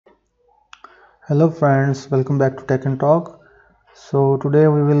Hello friends, welcome back to Tech and Talk. So today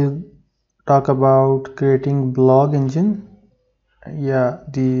we will talk about creating blog engine.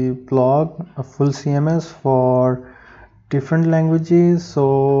 The blog, a full CMS for different languages.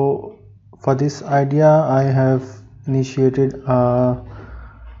 So for this idea, I have initiated a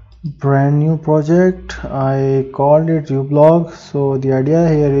brand new project. I called it ublog. So the idea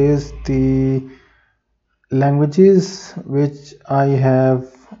here is the languages which I have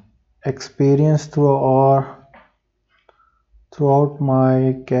experienced throughout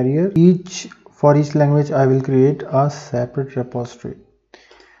my career. For each language I will create a separate repository,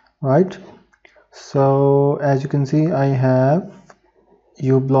 right? So as you can see, I have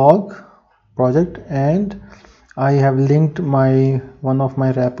ublog project and I have linked one of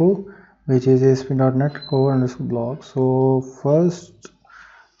my repo, which is ASP.NET Core underscore blog. So first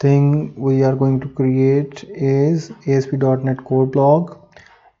thing we are going to create is ASP.NET Core blog,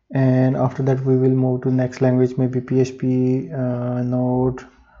 and after that we will move to next language, maybe PHP, Node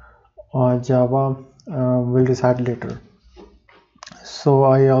or Java. We'll decide later. So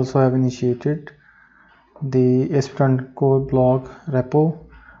I also have initiated the ASP.NET Core blog repo.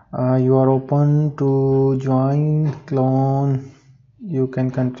 You are open to join, clone, you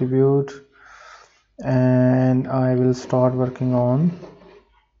can contribute, and I will start working on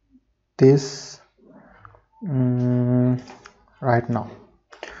this right now.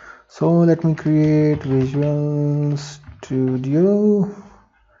 So let me create Visual Studio.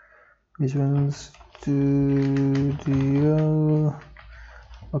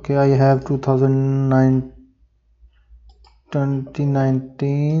 Okay, I have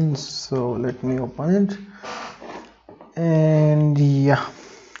 2019, so let me open it. And yeah,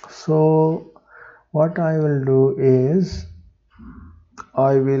 so what I will do is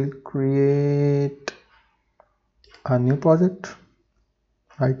I will create a new project,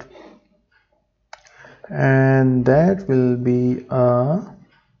 right? And that will be a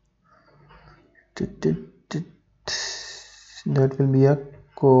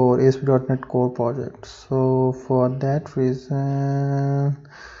core ASP.NET Core project. So for that reason,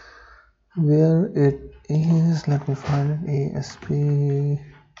 where it is, let me find it. ASP,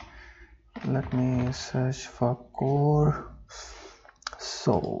 let me search for core.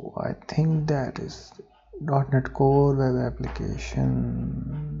 So I think that is .NET Core Web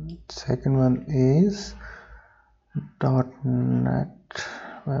Application. Second one is .NET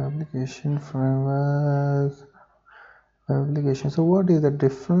Web Application Framework Web Application. So what is the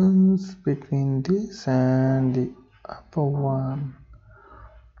difference between this and the upper one?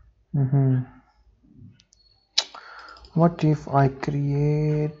 What if I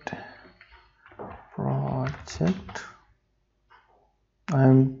create project?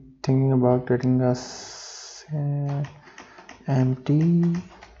 I'm thinking about creating a empty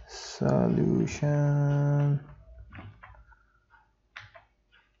solution.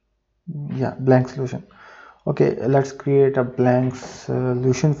 Blank solution. Okay, let's create a blank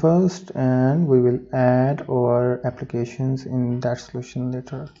solution first, and we will add our applications in that solution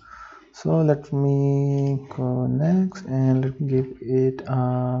later. So let me go next and let me give it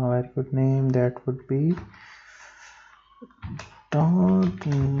a very good name. That would be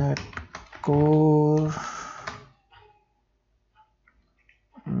 .NET Core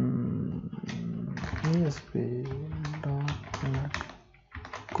ASP.NET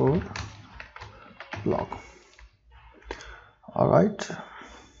Core blog. All right.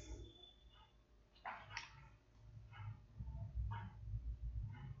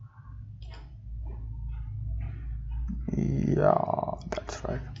 Yeah, that's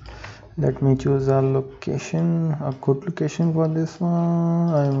right. Let me choose a location, a good location for this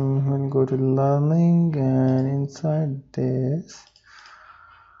one. I'm going to go to learning, and inside this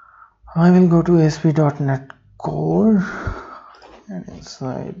I will go to ASP.NET Core, and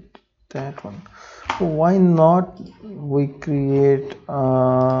inside that one, why not we create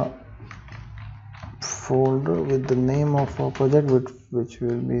a folder with the name of our project, which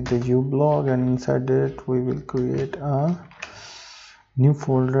will be the ublog, and inside it we will create a new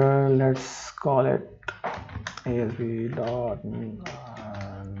folder. Let's call it ASP.NET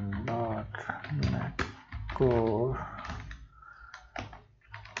Core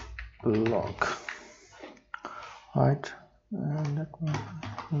blog, right? And let me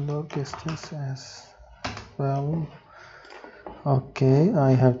locate this as well. Okay,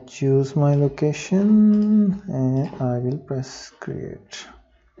 I have choose my location and I will press create.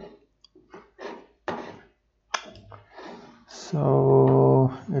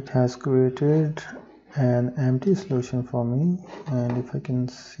 So it has created an empty solution for me, and if I can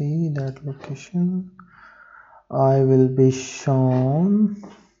see that location, I will be shown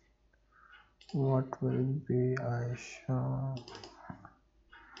what will be I show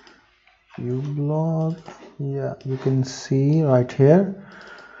ublog. Yeah, you can see right here.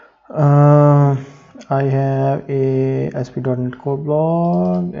 I have a ASP.NET Core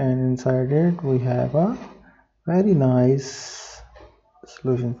blog, and inside it we have a very nice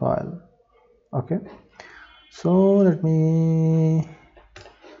solution file. Okay, so let me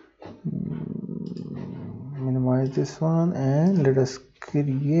minimize this one and let us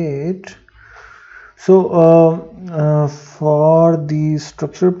create. So for the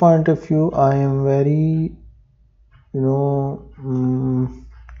structure point of view, I am very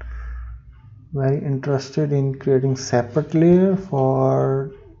very interested in creating separate layer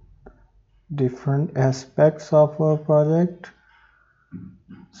for different aspects of our project,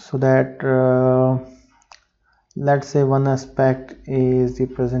 so that let's say one aspect is the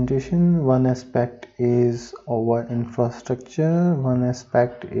presentation, one aspect is our infrastructure, one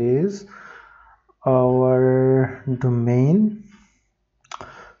aspect is our domain.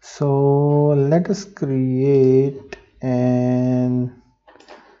 So let us create an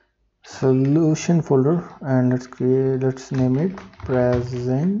solution folder and let's name it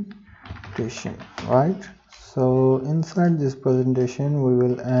presentation, right? So inside this presentation we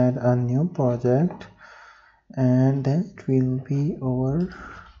will add a new project, and that will be our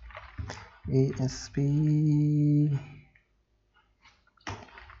ASP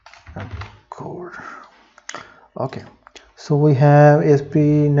core. Okay, so we have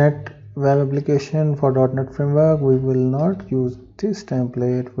ASP.NET web application for .NET framework. We will not use this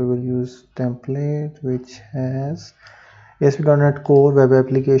template, we will use template which has ASP.NET Core web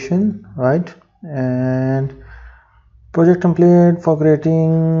application, right? And project template for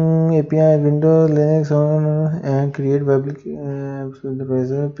creating API, Windows, Linux, and create web apps with the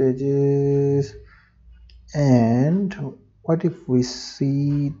browser pages. And what if we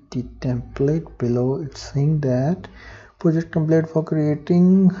see the template below? It's saying that project template for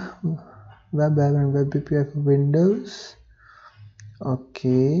creating web app and web API for Windows.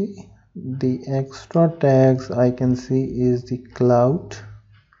 Okay, the extra tags I can see is the cloud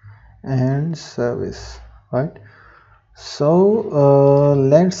and service, right? So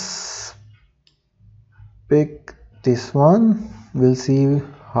let's pick this one. We'll see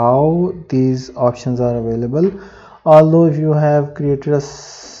how these options are available. Although if you have created a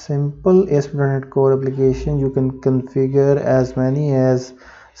simple ASP.NET Core application, you can configure as many as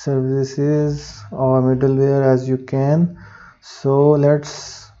services or middleware as you can. So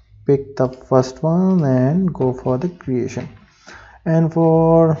let's pick the first one and go for the creation. And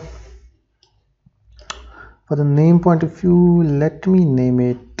for the name point of view, let me name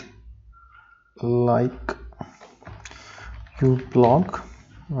it like ublog,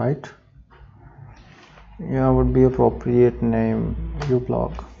 right? Yeah, would be appropriate name,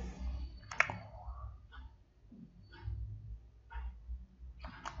 ublog.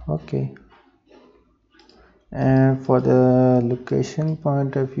 Okay, and for the location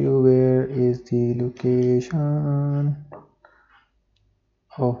point of view, where is the location?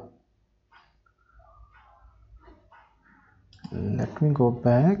 Oh, let me go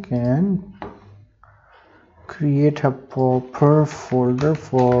back and create a proper folder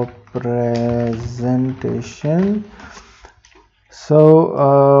for presentation.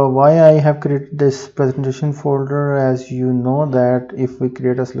 So why I have created this presentation folder, as you know that if we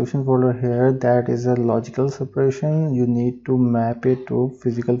create a solution folder here, that is a logical separation. You need to map it to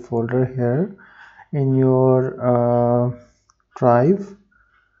physical folder here in your drive.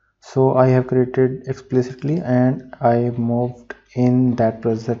 So I have created explicitly and I moved in that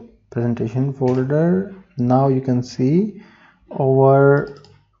presentation folder. Now you can see our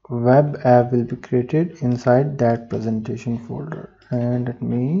web app will be created inside that presentation folder. And let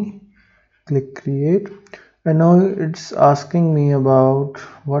me click create, and now it's asking me about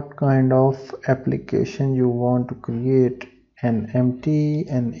what kind of application you want to create: an empty,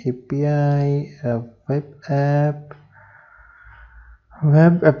 an API, a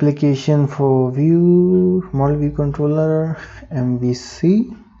web application for view, model view controller,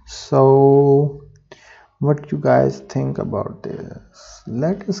 MVC. So what you guys think about this?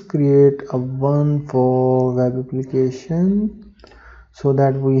 Let us create a one for web application so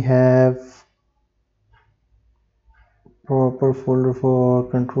that we have proper folder for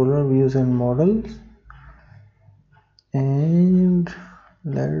controller, views and models. And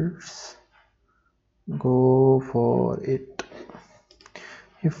let's go for it.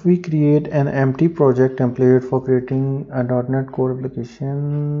 If we create an empty project template for creating a .NET Core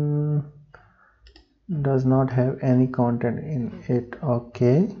application, does not have any content in it.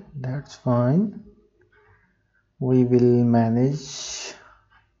 Okay, that's fine. We will manage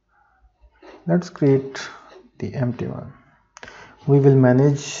Let's create the empty one. We will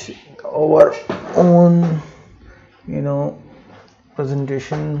manage our own,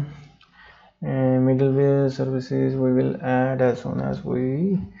 presentation, and middleware services we will add as soon as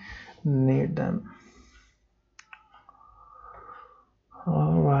we need them.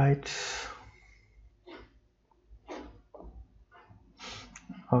 All right.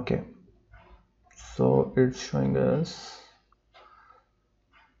 Okay, so it's showing us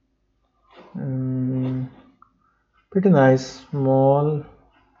pretty nice small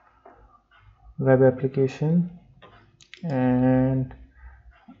web application, and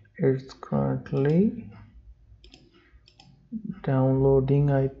it's currently downloading.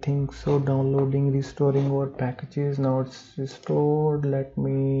 I think so, downloading, restoring our packages. Now it's restored. Let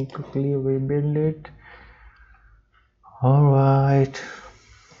me quickly rebuild it. All right,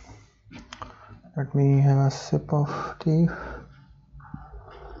 let me have a sip of tea.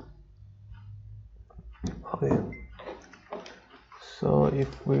 Okay, so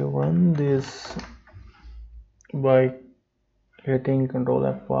if we run this by hitting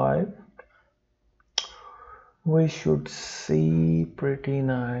Ctrl F5, we should see pretty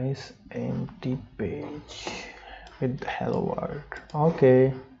nice empty page with hello world.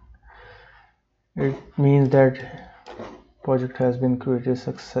 Okay, it means that project has been created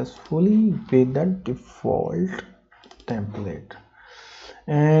successfully with the default template.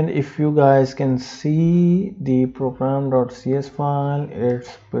 And if you guys can see the program.cs file,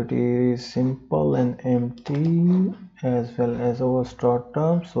 it's pretty simple and empty, as well as our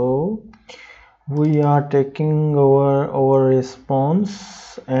startup. So we are taking our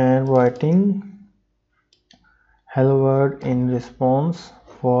response and writing hello world in response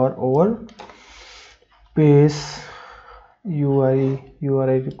for our base URI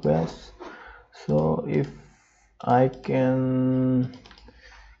request. So if I can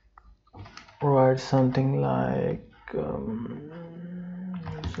write something like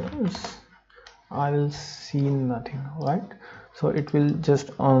I will see nothing, right? So it will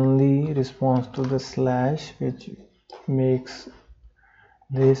just only respond to the slash, which makes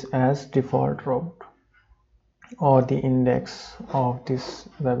this as default route or the index of this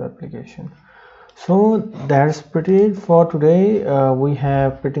web application. So that's pretty it for today. We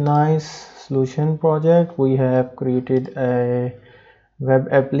have pretty nice solution project. We have created a web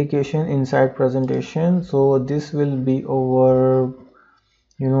application inside presentation. So this will be our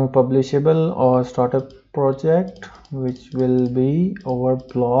publishable or startup project, which will be our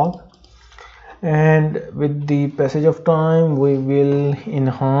blog, and with the passage of time we will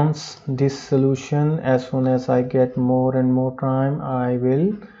enhance this solution. As soon as I get more and more time, I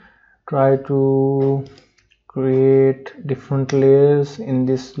will try to create different layers in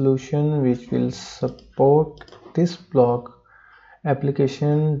this solution which will support this blog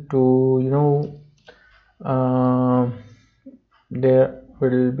application to there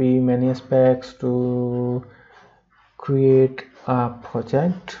will be many aspects to create a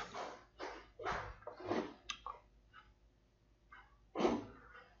project.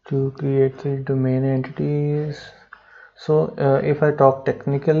 To create the domain entities. So if I talk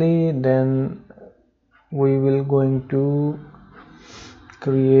technically, then we will going to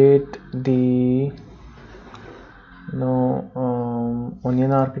create the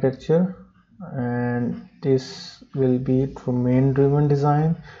onion architecture, and this will be domain driven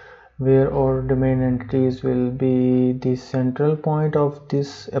design, where our domain entities will be the central point of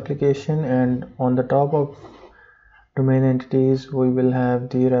this application, and on the top of domain entities we will have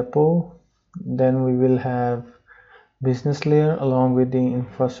the repo. Then we will have business layer along with the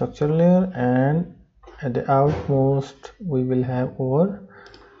infrastructure layer, and at the outmost we will have our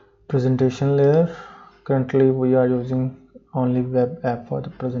presentation layer. Currently we are using only web app for the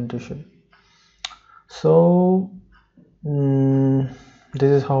presentation. So this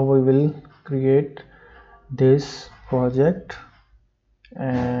is how we will create this project,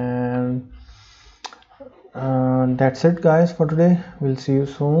 and that's it guys for today. We'll see you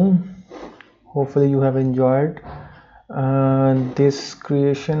soon. Hopefully you have enjoyed this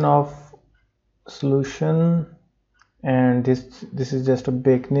creation of solution, and this is just a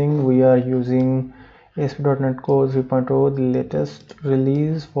beginning. We are using ASP.NET Core 3.0, the latest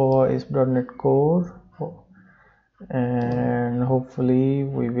release for ASP.NET Core, and hopefully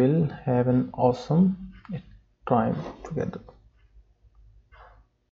we will have an awesome time together.